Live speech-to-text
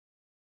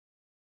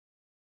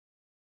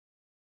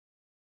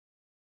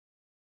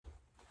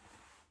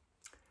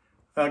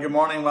Good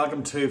morning.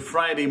 Welcome to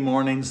Friday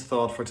morning's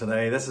thought for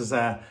today. This is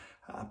a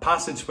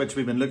passage which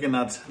we've been looking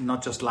at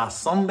not just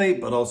last Sunday,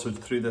 but also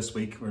through this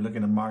week. We're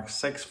looking at Mark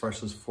 6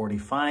 verses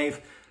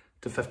 45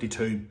 to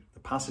 52, the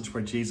passage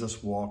where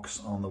Jesus walks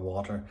on the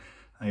water.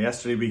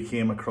 Yesterday we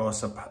came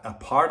across a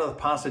part of the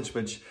passage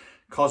which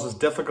causes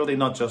difficulty,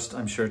 not just,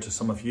 I'm sure, to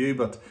some of you,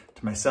 but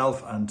to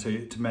myself and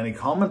to many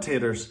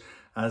commentators,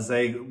 as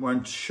they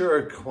weren't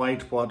sure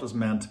quite what was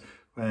meant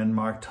when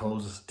Mark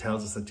tells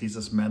us that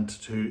Jesus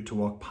meant to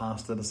walk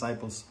past the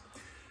disciples.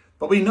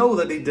 But we know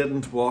that he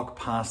didn't walk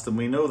past them.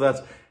 We know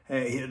that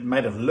it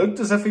might have looked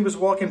as if he was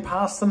walking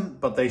past them,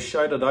 but they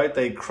shouted out,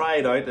 they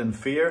cried out in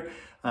fear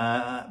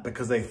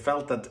because they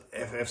felt that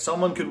if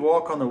someone could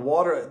walk on the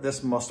water,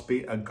 this must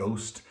be a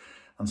ghost.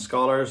 And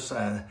scholars,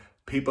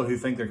 people who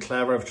think they're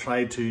clever, have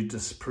tried to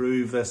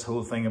disprove this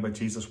whole thing about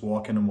Jesus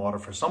walking on water.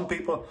 For some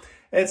people,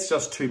 it's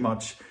just too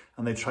much,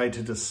 and they try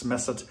to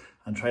dismiss it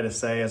and try to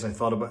say, as we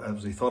thought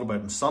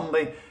about on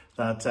Sunday,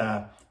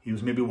 that he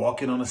was maybe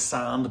walking on a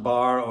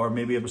sandbar, or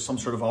maybe it was some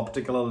sort of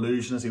optical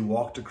illusion as he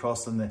walked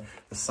across on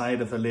the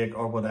side of the lake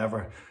or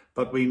whatever.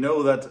 But we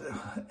know that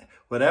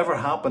whatever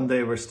happened,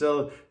 he was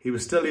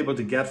still able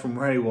to get from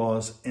where he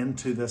was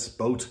into this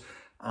boat,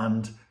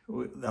 and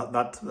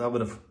that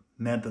would have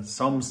meant at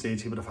some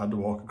stage he would have had to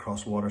walk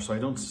across water. So I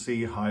don't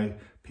see how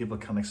people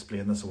can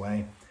explain this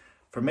away.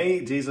 For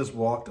me, Jesus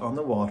walked on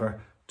the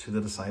water to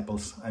the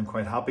disciples. I'm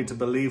quite happy to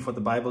believe what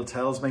the Bible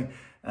tells me,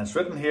 and it's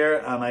written here,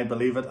 and I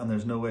believe it, and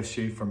there's no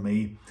issue for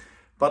me.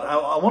 But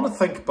I want to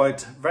think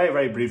about very,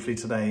 very briefly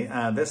today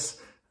this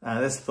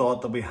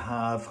thought that we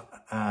have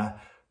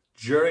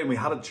during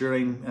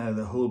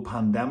the whole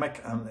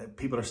pandemic, and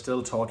people are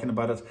still talking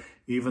about it,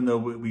 even though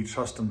we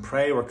trust and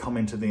pray we're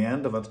coming to the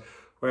end of it.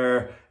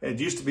 Where it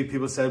used to be,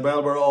 people said,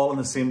 well, we're all in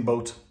the same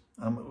boat.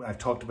 I've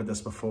talked about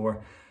this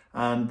before.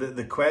 And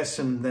the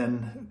question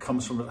then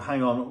comes from,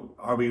 hang on,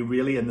 are we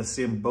really in the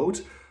same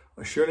boat?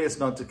 Or surely it's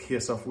not the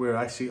case of we're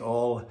actually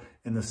all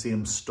in the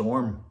same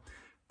storm,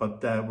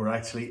 but we're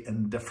actually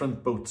in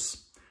different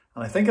boats.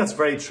 And I think that's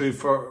very true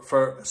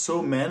for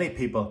so many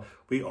people.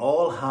 We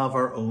all have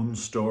our own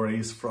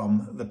stories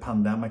from the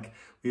pandemic.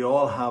 We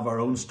all have our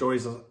own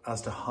stories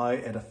as to how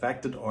it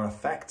affected or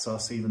affects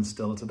us even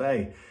still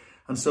today.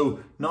 And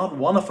so not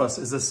one of us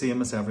is the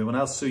same as everyone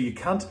else. So you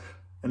can't,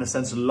 in a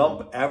sense,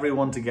 lump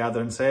everyone together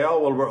and say,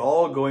 oh, well, we're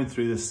all going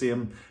through the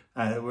same,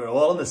 we're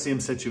all in the same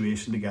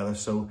situation together,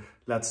 so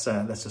let's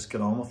just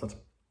get on with it.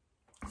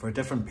 For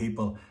different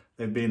people,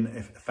 they've been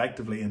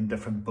effectively in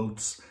different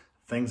boats.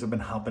 Things have been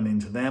happening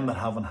to them that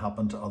haven't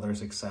happened to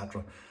others,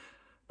 etc.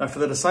 Now, for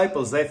the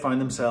disciples, they found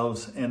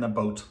themselves in a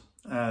boat.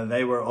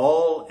 They were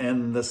all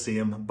in the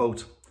same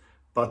boat,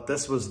 but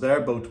this was their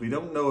boat. We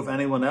don't know if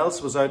anyone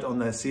else was out on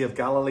the Sea of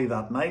Galilee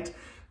that night.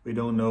 We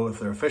don't know if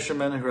there are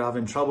fishermen who are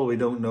having trouble. We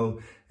don't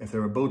know if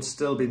there were boats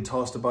still being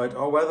tossed about,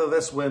 or whether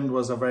this wind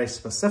was a very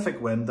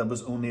specific wind that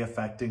was only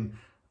affecting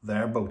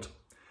their boat.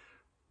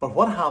 But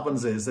what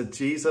happens is that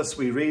Jesus,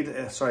 we read,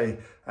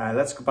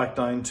 let's go back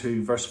down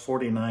to verse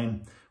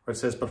 49, where it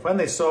says, but when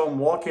they saw him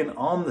walking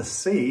on the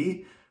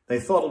sea,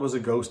 they thought it was a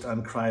ghost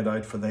and cried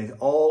out, for they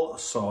all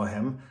saw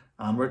him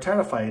and were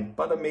terrified.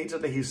 But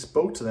immediately he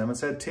spoke to them and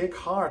said, take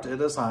heart, it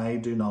is I,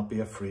 do not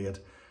be afraid.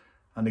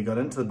 And he got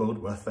into the boat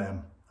with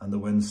them, and the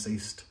wind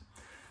ceased.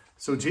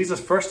 So Jesus,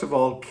 first of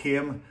all,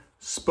 came,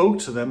 spoke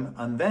to them,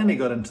 and then he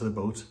got into the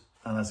boat.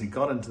 And as he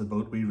got into the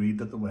boat, we read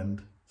that the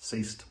wind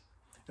ceased.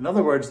 In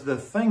other words, the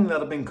thing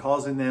that had been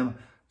causing them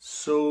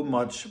so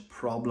much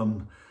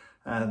problem,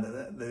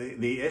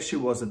 the issue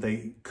was that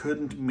they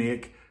couldn't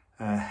make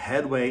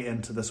headway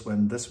into this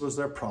wind. This was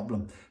their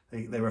problem.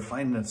 They were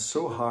finding it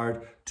so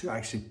hard to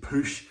actually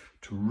push,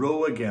 to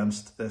row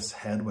against this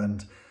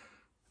headwind.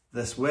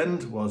 This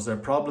wind was their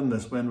problem.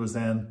 This wind was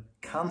then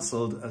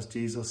cancelled as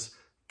Jesus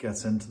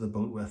gets into the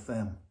boat with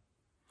them.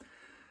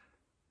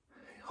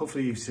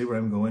 Hopefully you see where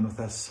I'm going with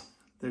this.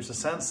 There's a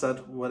sense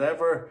that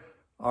whatever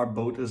our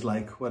boat is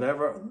like,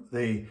 whatever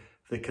the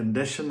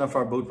condition of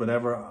our boat,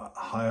 whatever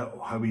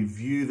how we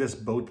view this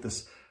boat,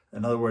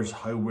 in other words,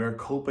 how we're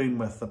coping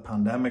with the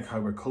pandemic, how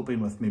we're coping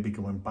with maybe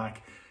going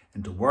back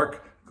into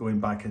work, going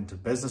back into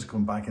business,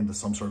 going back into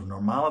some sort of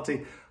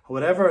normality,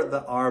 whatever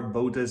our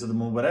boat is at the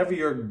moment, whatever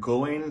you're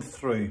going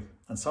through.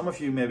 And some of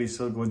you may be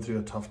still going through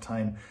a tough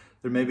time.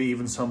 There may be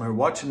even some who are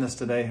watching this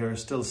today who are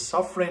still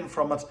suffering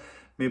from it,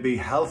 maybe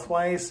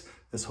health-wise,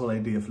 this whole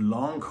idea of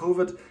long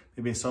COVID.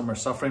 Maybe some are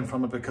suffering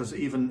from it because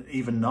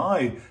even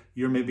now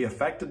you're maybe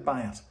affected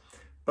by it.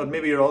 But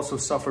maybe you're also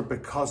suffered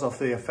because of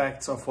the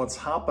effects of what's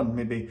happened.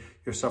 Maybe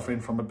you're suffering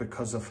from it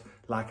because of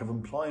lack of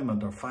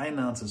employment or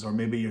finances, or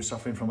maybe you're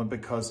suffering from it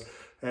because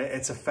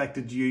it's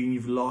affected you and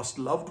you've lost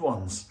loved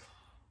ones.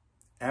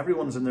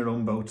 Everyone's in their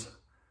own boat.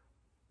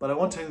 But I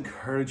want to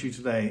encourage you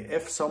today,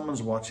 if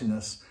someone's watching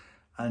this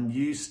and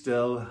you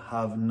still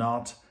have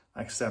not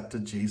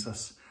accepted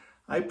Jesus,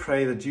 I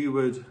pray that you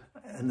would,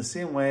 in the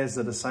same way as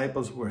the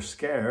disciples were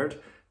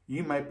scared,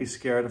 you might be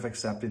scared of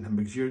accepting him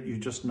because you're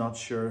just not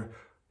sure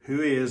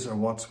who he is or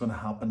what's going to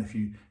happen if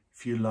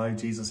you allow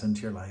Jesus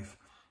into your life.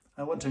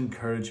 I want to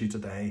encourage you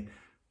today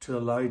to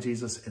allow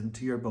Jesus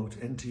into your boat,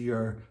 into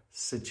your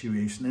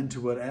situation,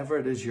 into whatever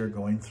it is you're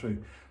going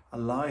through.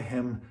 Allow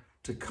him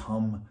to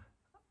come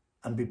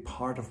and be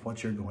part of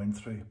what you're going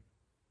through.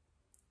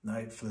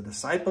 Now, for the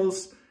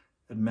disciples,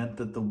 it meant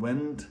that the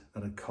wind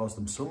that had caused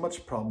them so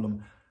much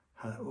problem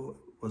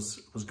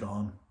was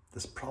gone.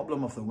 This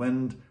problem of the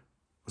wind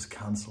was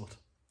cancelled.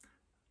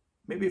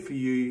 Maybe for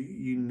you,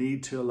 you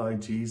need to allow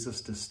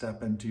Jesus to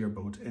step into your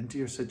boat, into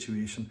your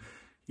situation.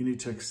 You need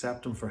to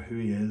accept him for who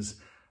he is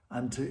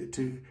and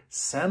to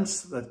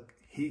sense that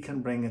he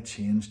can bring a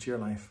change to your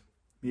life.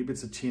 Maybe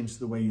it's a change to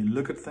the way you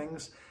look at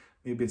things.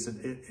 Maybe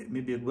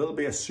maybe it will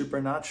be a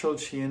supernatural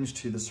change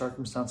to the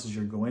circumstances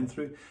you're going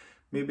through.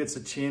 Maybe it's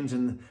a change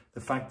in the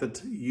fact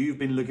that you've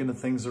been looking at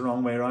things the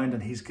wrong way around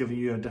and he's giving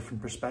you a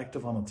different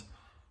perspective on it.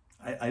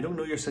 I don't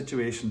know your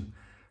situation,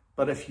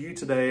 but if you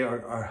today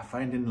are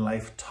finding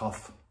life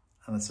tough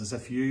and it's as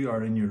if you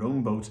are in your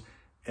own boat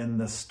in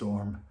this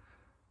storm,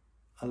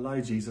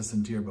 allow Jesus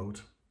into your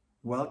boat.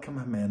 Welcome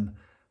him in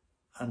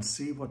and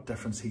see what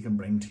difference he can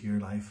bring to your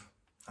life.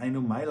 I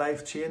know my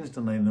life changed,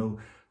 and I know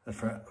that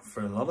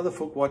for a lot of the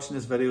folk watching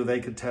this video, they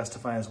could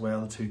testify as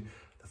well to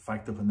the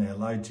fact that when they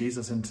allowed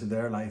Jesus into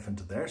their life,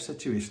 into their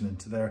situation,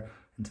 into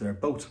their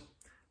boat,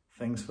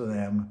 things for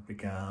them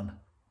began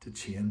to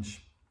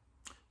change.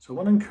 So I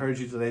want to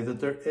encourage you today that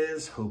there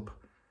is hope.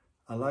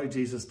 Allow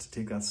Jesus to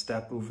take that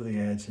step over the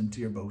edge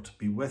into your boat,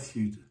 be with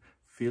you,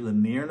 feel the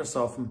nearness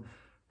of him,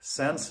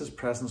 sense his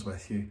presence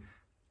with you,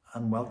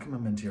 and welcome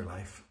him into your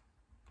life.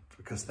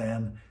 Because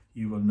then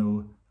you will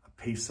know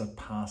a peace that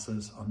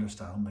passes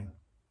understanding.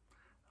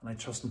 And I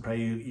trust and pray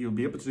you'll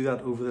be able to do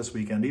that over this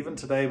weekend, even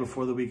today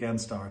before the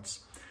weekend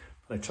starts.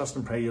 But I trust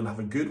and pray you'll have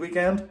a good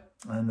weekend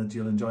and that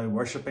you'll enjoy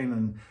worshipping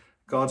in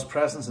God's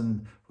presence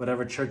in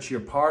whatever church you're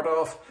part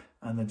of,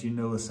 and that you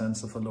know a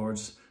sense of the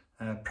Lord's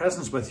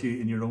presence with you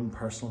in your own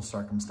personal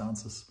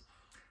circumstances.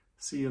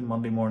 See you on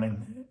Monday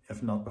morning,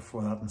 if not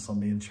before that, on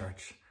Sunday in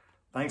church.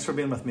 Thanks for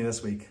being with me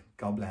this week.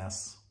 God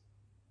bless.